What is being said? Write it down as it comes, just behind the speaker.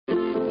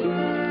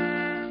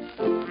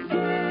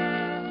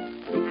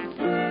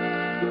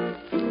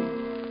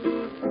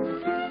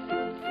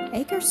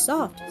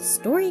AcreSoft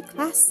Story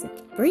Classic,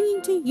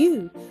 bringing to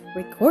you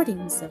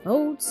recordings of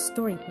old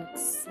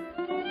storybooks.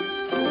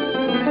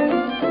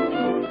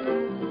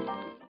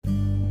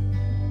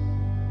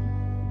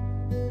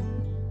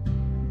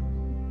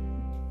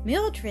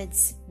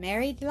 Mildred's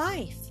Married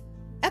Life,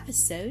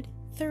 Episode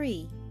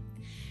 3.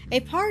 A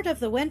part of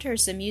the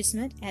winter's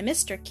amusement at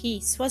Mr.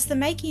 Keith's was the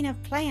making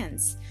of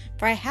plans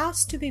for a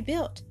house to be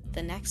built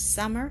the next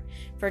summer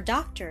for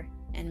Dr.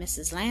 and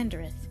Mrs.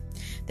 Landreth.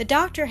 The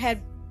doctor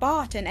had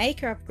bought an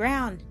acre of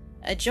ground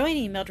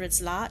adjoining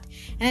Mildred's lot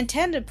and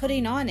intended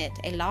putting on it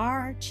a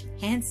large,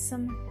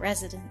 handsome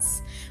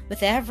residence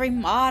with every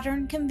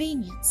modern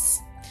convenience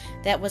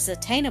that was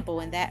attainable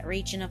in that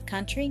region of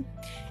country.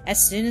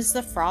 As soon as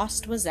the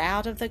frost was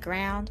out of the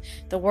ground,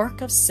 the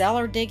work of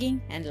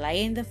cellar-digging and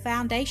laying the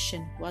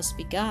foundation was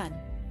begun.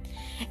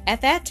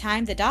 At that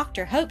time the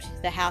doctor hoped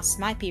the house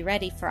might be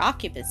ready for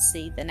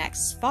occupancy the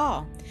next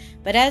fall,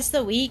 but as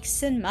the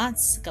weeks and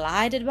months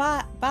glided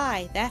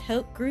by, that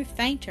hope grew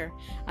fainter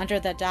under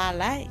the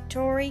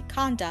dilatory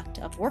conduct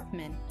of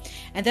workmen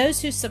and those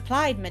who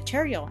supplied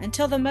material,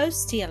 until the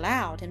most he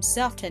allowed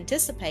himself to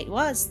anticipate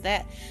was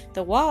that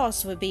the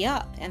walls would be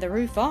up and the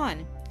roof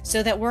on,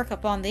 so that work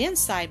upon the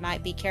inside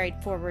might be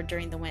carried forward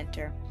during the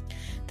winter.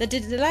 The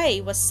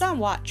delay was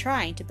somewhat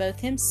trying to both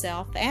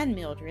himself and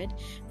Mildred,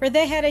 for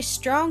they had a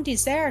strong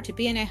desire to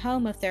be in a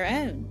home of their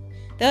own,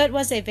 though it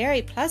was a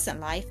very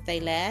pleasant life they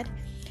led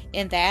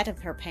in that of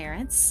her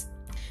parents.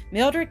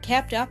 Mildred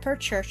kept up her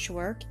church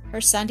work,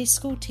 her Sunday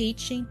school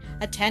teaching,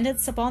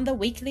 attendance upon the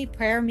weekly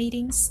prayer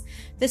meetings,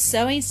 the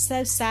sewing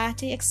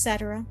society,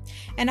 etc.,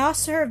 and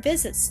also her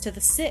visits to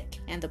the sick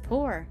and the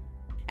poor.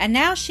 And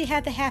now she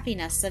had the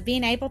happiness of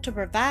being able to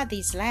provide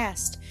these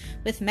last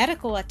with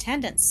medical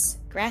attendance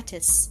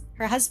gratis,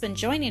 her husband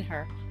joining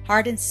her,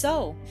 heart and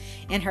soul,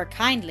 in her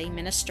kindly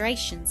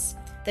ministrations.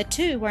 The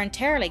two were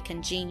entirely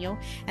congenial,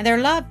 and their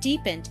love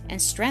deepened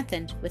and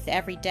strengthened with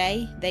every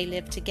day they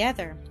lived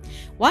together.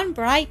 One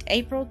bright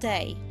April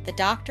day, the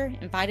doctor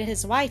invited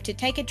his wife to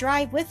take a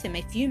drive with him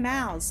a few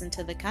miles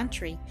into the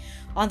country,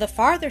 on the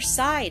farther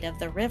side of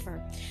the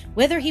river,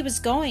 whither he was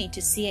going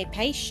to see a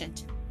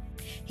patient.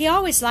 He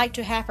always liked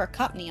to have her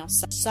company on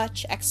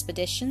such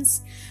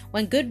expeditions,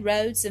 when good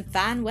roads and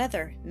fine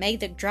weather made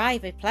the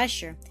drive a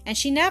pleasure, and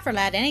she never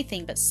let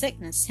anything but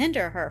sickness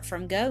hinder her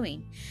from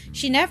going.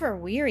 She never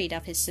wearied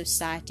of his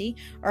society,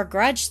 or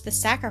grudged the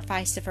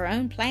sacrifice of her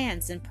own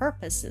plans and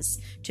purposes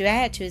to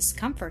add to his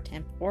comfort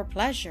or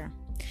pleasure.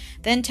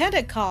 The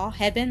intended call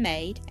had been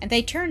made, and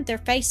they turned their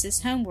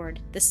faces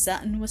homeward. The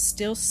sun was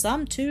still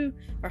some 2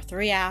 or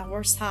 3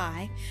 hours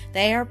high, the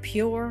air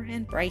pure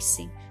and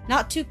bracing,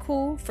 not too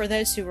cool for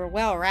those who were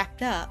well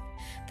wrapped up.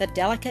 The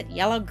delicate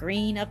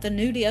yellow-green of the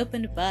newly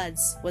opened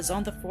buds was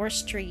on the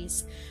forest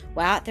trees,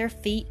 while at their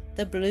feet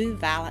the blue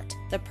violet,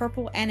 the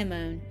purple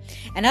anemone,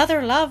 and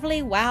other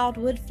lovely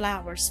wildwood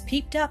flowers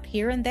peeped up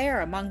here and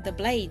there among the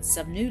blades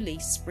of newly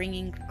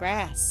springing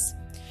grass,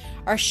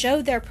 or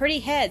showed their pretty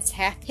heads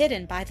half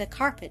hidden by the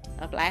carpet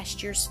of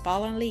last year's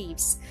fallen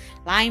leaves,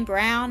 lying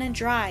brown and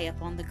dry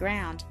upon the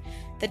ground.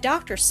 The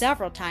doctor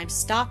several times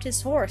stopped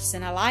his horse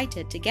and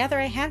alighted to gather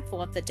a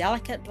handful of the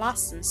delicate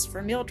blossoms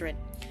for Mildred.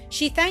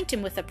 She thanked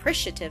him with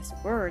appreciative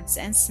words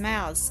and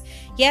smiles,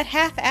 yet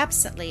half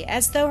absently,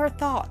 as though her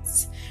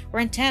thoughts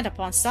were intent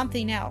upon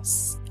something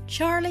else.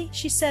 "Charlie,"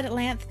 she said at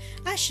length,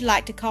 "I should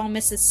like to call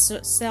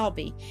Mrs.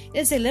 Selby. It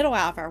is a little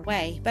out of our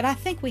way, but I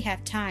think we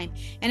have time,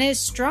 and it is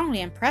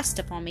strongly impressed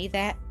upon me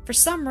that, for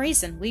some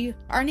reason, we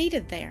are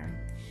needed there."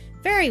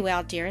 "Very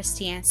well, dearest,"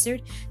 he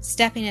answered,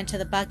 stepping into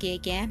the buggy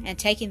again and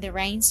taking the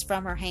reins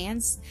from her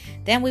hands.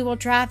 "Then we will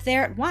drive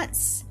there at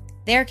once.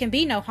 There can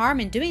be no harm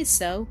in doing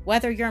so,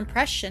 whether your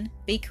impression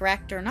be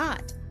correct or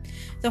not."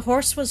 The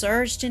horse was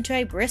urged into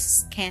a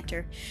brisk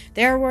canter.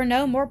 There were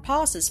no more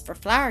pauses for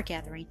flower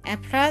gathering,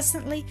 and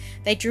presently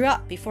they drew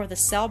up before the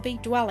Selby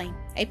dwelling,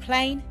 a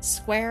plain,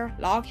 square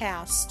log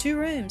house, 2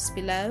 rooms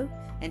below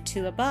and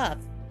 2 above.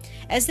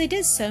 As they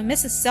did so,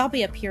 Mrs.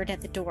 Selby appeared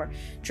at the door,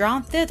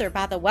 drawn thither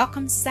by the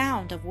welcome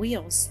sound of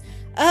wheels.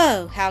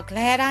 "Oh, how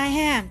glad I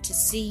am to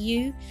see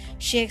you!"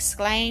 she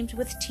exclaimed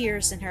with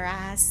tears in her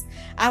eyes.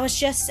 "I was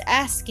just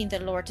asking the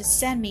Lord to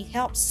send me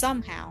help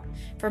somehow,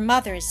 for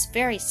Mother is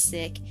very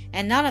sick,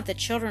 and none of the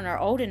children are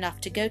old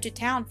enough to go to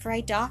town for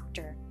a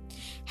doctor.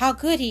 How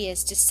good He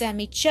is to send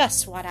me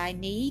just what I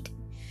need!"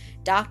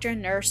 "Doctor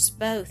and nurse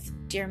both,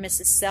 dear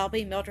Mrs.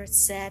 Selby," Mildred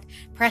said,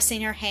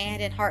 pressing her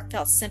hand in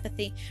heartfelt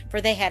sympathy,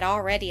 for they had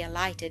already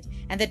alighted,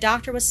 and the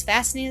doctor was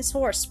fastening his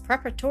horse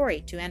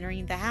preparatory to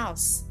entering the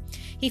house.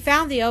 He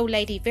found the old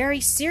lady very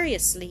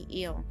seriously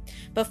ill,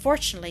 but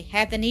fortunately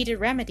had the needed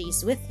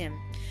remedies with him.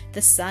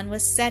 The sun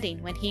was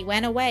setting when he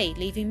went away,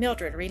 leaving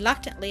Mildred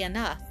reluctantly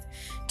enough,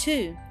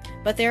 too,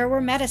 but there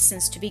were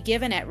medicines to be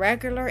given at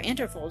regular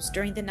intervals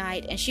during the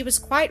night, and she was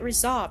quite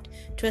resolved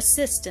to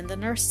assist in the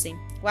nursing,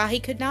 while he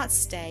could not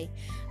stay,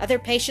 other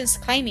patients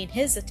claiming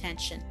his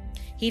attention.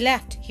 He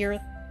left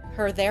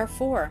her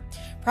therefore,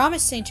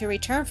 promising to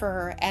return for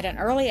her at an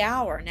early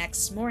hour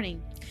next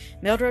morning.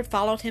 Mildred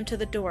followed him to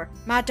the door.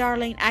 "My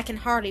darling, I can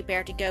hardly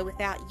bear to go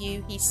without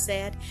you," he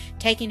said,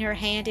 taking her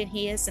hand in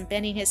his and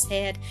bending his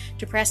head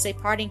to press a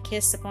parting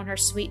kiss upon her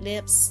sweet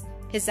lips,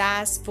 his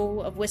eyes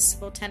full of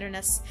wistful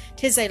tenderness.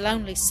 "'Tis a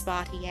lonely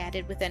spot," he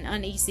added, with an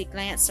uneasy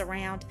glance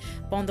around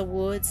upon the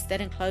woods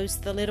that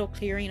enclosed the little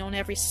clearing on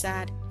every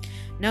side.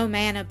 "No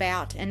man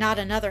about, and not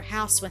another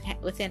house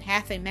within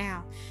half a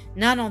mile.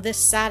 None on this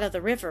side of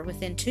the river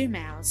within 2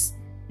 miles.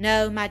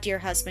 No, my dear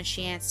husband,"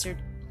 she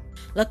answered,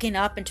 looking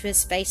up into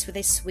his face with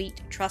a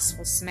sweet,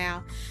 trustful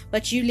smile,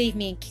 "but you leave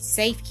me in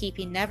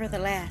safekeeping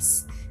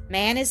nevertheless.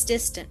 Man is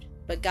distant,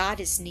 but God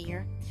is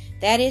near."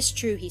 "That is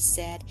true," he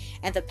said,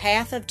 "and the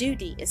path of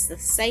duty is the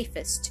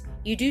safest.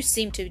 You do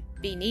seem to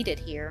be needed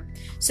here.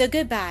 So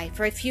good-bye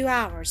for a few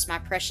hours, my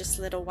precious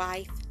little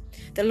wife.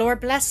 The Lord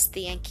bless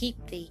thee and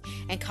keep thee,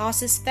 and cause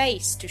his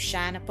face to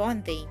shine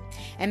upon thee.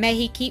 And may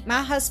he keep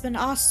my husband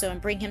also,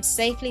 and bring him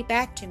safely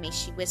back to me,"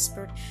 she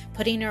whispered,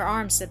 putting her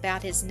arms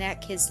about his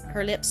neck,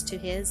 her lips to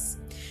his.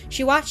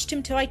 She watched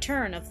him till a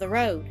turn of the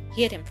road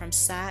hid him from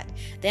sight,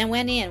 then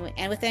went in,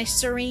 and with a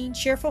serene,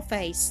 cheerful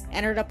face,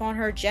 entered upon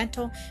her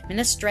gentle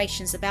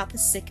ministrations about the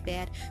sick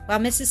bed, while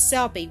Mrs.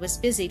 Selby was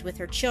busied with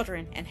her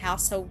children and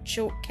household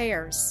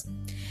cares.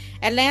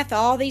 At length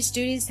all these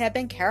duties had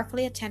been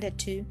carefully attended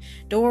to,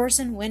 doors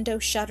and window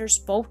shutters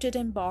bolted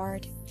and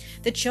barred,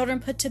 the children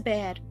put to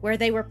bed, where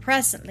they were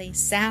presently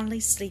soundly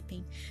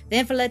sleeping. The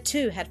invalid,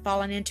 too, had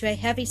fallen into a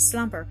heavy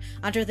slumber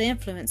under the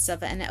influence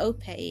of an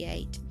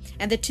opiate,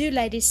 and the 2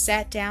 ladies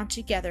sat down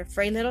together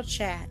for a little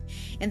chat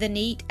in the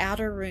neat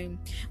outer room,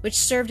 which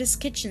served as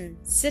kitchen,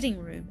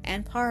 sitting-room,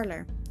 and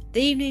parlor.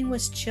 The evening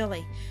was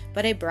chilly,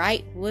 but a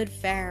bright wood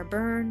fire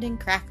burned and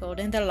crackled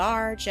in the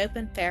large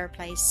open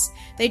fireplace.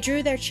 They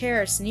drew their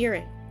chairs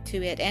near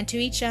to it and to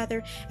each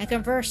other, and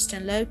conversed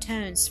in low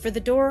tones, for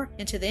the door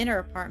into the inner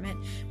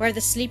apartment, where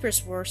the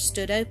sleepers were,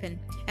 stood open,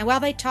 and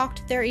while they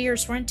talked their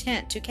ears were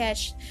intent to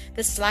catch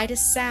the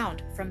slightest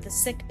sound from the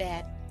sick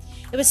bed.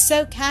 "It was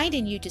so kind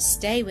in you to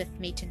stay with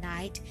me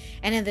tonight,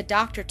 and in the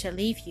doctor to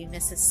leave you,"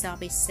 Mrs.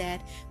 Selby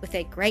said, with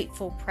a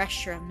grateful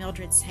pressure of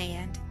Mildred's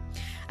hand.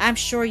 "I'm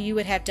sure you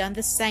would have done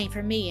the same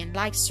for me in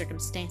like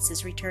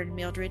circumstances," returned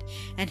Mildred,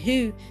 "and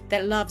who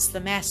that loves the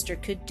Master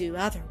could do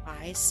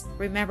otherwise?"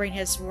 remembering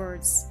his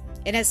words,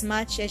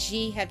 "Inasmuch as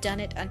ye have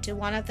done it unto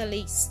one of the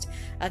least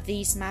of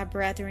these my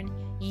brethren,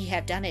 ye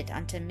have done it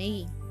unto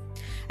me."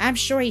 "I'm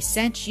sure he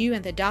sent you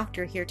and the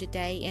doctor here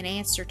today in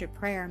answer to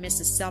prayer,"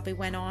 Mrs. Selby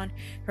went on,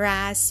 her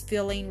eyes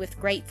filling with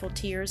grateful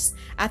tears.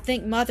 "I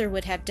think Mother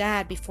would have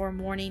died before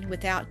morning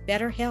without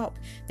better help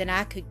than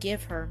I could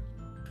give her."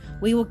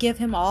 "We will give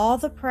him all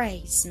the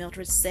praise,"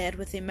 Mildred said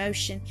with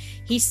emotion.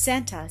 "He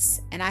sent us,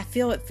 and I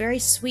feel it very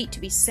sweet to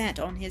be sent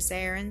on his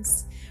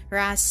errands." Her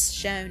eyes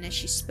shone as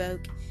she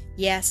spoke.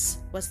 "Yes,"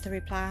 was the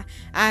reply,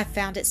 "I have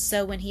found it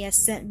so when he has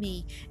sent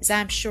me, as I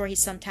am sure he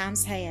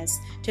sometimes has,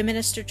 to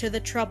minister to the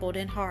troubled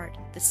in heart,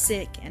 the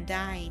sick and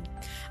dying.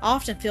 I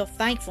often feel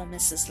thankful,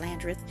 Mrs.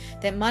 Landreth,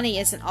 that money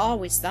isn't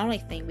always the only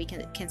thing we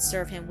can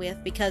serve him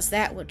with, because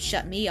that would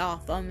shut me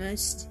off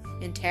almost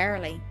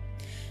entirely."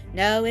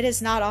 "No, it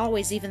is not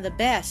always even the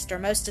best or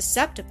most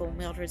acceptable,"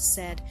 Mildred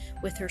said,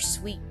 with her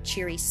sweet,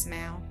 cheery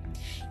smile.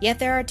 "Yet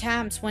there are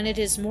times when it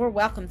is more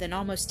welcome than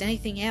almost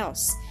anything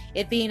else,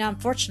 it being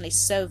unfortunately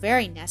so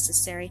very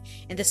necessary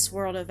in this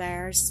world of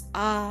ours.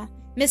 Ah,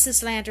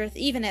 Mrs. Landreth,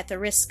 even at the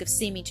risk of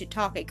seeming to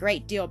talk a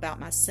great deal about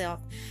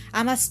myself,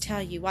 I must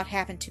tell you what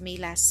happened to me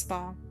last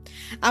fall.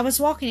 I was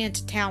walking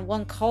into town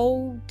one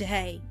cold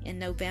day in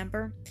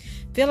November,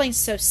 feeling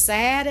so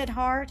sad at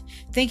heart,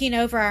 thinking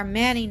over our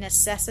many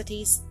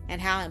necessities, and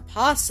how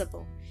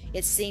impossible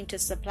it seemed to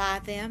supply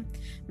them.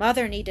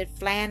 Mother needed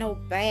flannel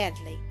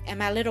badly, and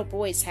my little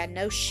boys had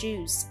no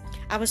shoes.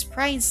 I was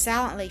praying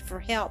silently for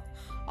help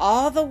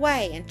all the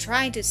way, and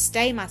trying to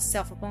stay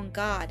myself upon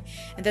God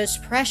and those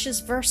precious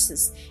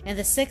verses in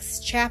the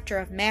 6th chapter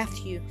of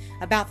Matthew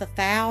about the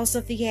fowls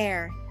of the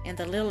air and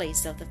the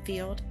lilies of the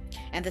field,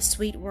 and the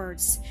sweet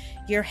words,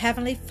 "Your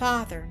heavenly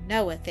Father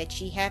knoweth that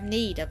ye have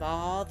need of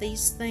all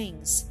these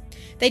things."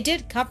 They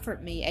did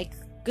comfort me a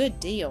good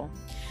deal,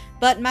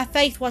 but my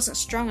faith wasn't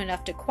strong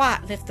enough to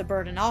quite lift the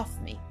burden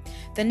off me.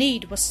 The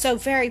need was so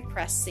very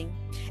pressing,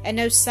 and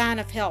no sign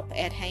of help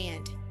at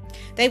hand.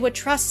 They would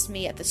trust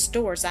me at the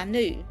stores, I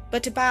knew,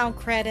 but to buy on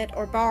credit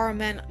or borrow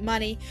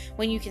money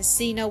when you can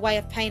see no way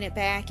of paying it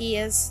back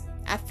is,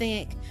 I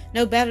think,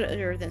 no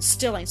better than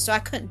stealing, so I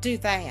couldn't do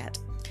that.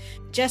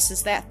 Just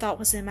as that thought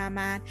was in my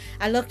mind,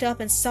 I looked up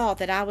and saw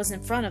that I was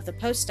in front of the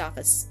post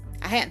office.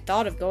 I hadn't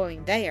thought of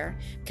going there,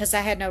 because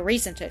I had no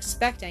reason to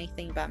expect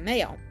anything by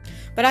mail.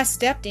 But I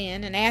stepped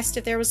in and asked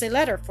if there was a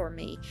letter for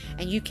me,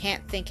 and you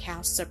can't think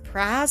how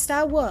surprised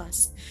I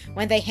was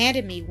when they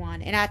handed me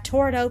one, and I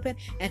tore it open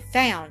and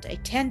found a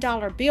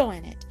 $10 bill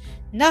in it.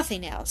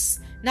 Nothing else,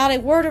 not a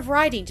word of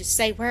writing to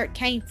say where it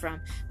came from,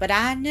 but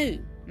I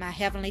knew my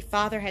Heavenly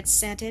Father had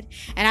sent it,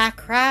 and I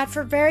cried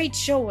for very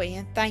joy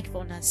and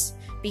thankfulness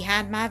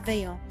behind my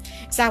veil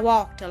as I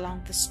walked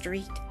along the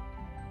street.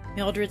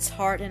 Mildred's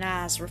heart and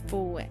eyes were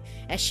full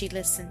as she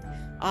listened.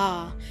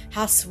 Ah,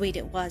 how sweet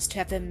it was to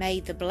have been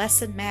made the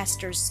blessed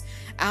Master's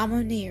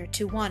almoner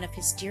to one of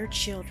his dear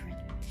children.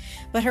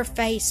 But her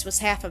face was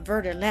half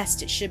averted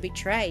lest it should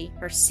betray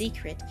her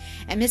secret,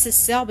 and Mrs.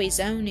 Selby's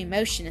own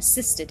emotion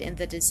assisted in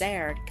the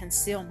desired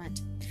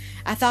concealment.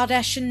 I thought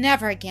I should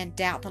never again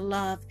doubt the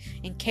love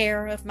and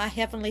care of my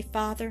Heavenly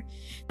Father,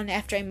 and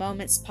after a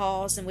moment's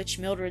pause in which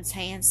Mildred's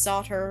hand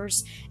sought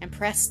hers and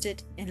pressed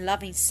it in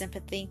loving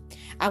sympathy,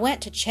 I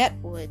went to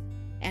Chetwood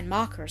and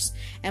Mockers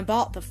and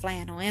bought the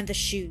flannel and the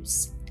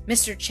shoes.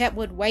 Mr.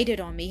 Chetwood waited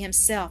on me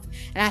himself,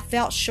 and I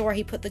felt sure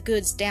he put the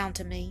goods down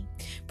to me,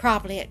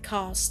 probably at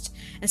cost.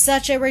 And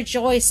such a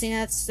rejoicing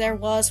as there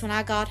was when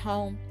I got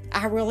home.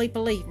 I really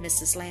believe,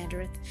 Mrs.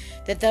 Landreth,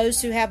 that those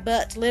who have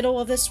but little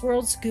of this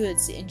world's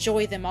goods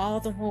enjoy them all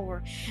the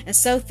more, and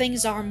so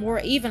things are more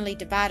evenly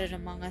divided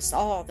among us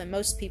all than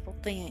most people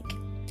think.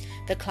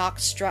 The clock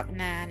struck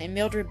 9, and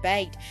Mildred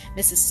begged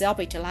Mrs.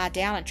 Selby to lie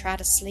down and try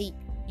to sleep.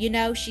 "You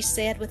know," she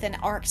said with an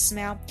arch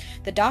smile,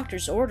 "the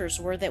doctor's orders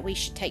were that we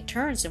should take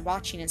turns in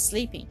watching and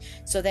sleeping,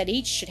 so that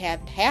each should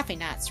have half a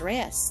night's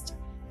rest."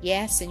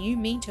 "Yes, and you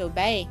mean to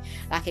obey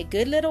like a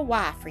good little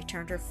wife,"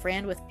 returned her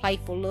friend with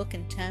playful look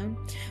and tone.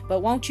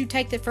 "But won't you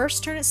take the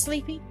first turn at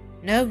sleeping?"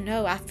 "No,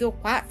 no, I feel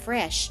quite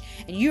fresh,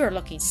 and you are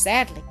looking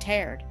sadly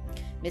tired."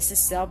 Mrs.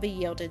 Selby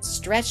yielded,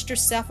 stretched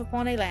herself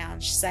upon a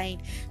lounge,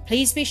 saying,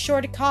 "Please be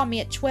sure to call me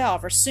at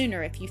 12 or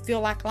sooner if you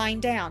feel like lying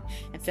down,"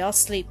 and fell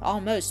asleep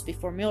almost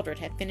before Mildred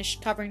had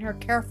finished covering her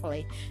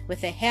carefully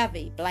with a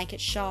heavy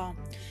blanket shawl.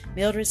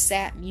 Mildred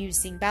sat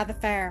musing by the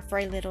fire for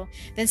a little,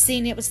 then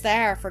seeing it was the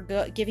hour for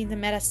giving the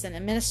medicine,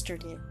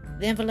 administered it,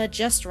 the invalid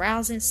just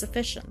rousing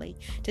sufficiently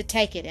to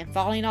take it and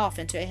falling off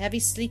into a heavy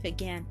sleep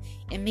again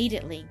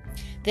immediately.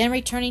 Then,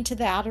 returning to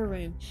the outer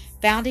room,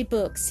 found a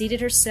book,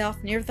 seated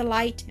herself near the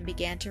light, and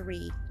began to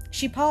read.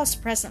 She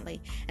paused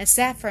presently, and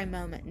sat for a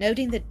moment,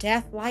 noting the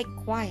death-like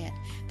quiet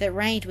that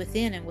reigned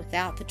within and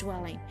without the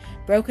dwelling,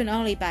 broken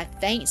only by a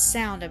faint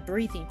sound of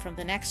breathing from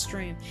the next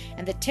room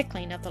and the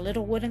tickling of the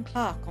little wooden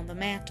clock on the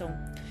mantel.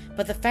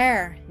 But the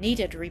fire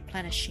needed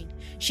replenishing.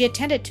 She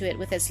attended to it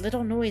with as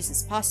little noise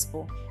as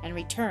possible, and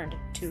returned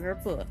to her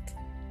book.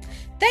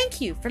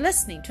 Thank you for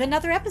listening to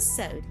another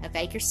episode of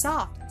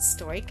AcreSoft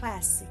Story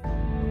Classic.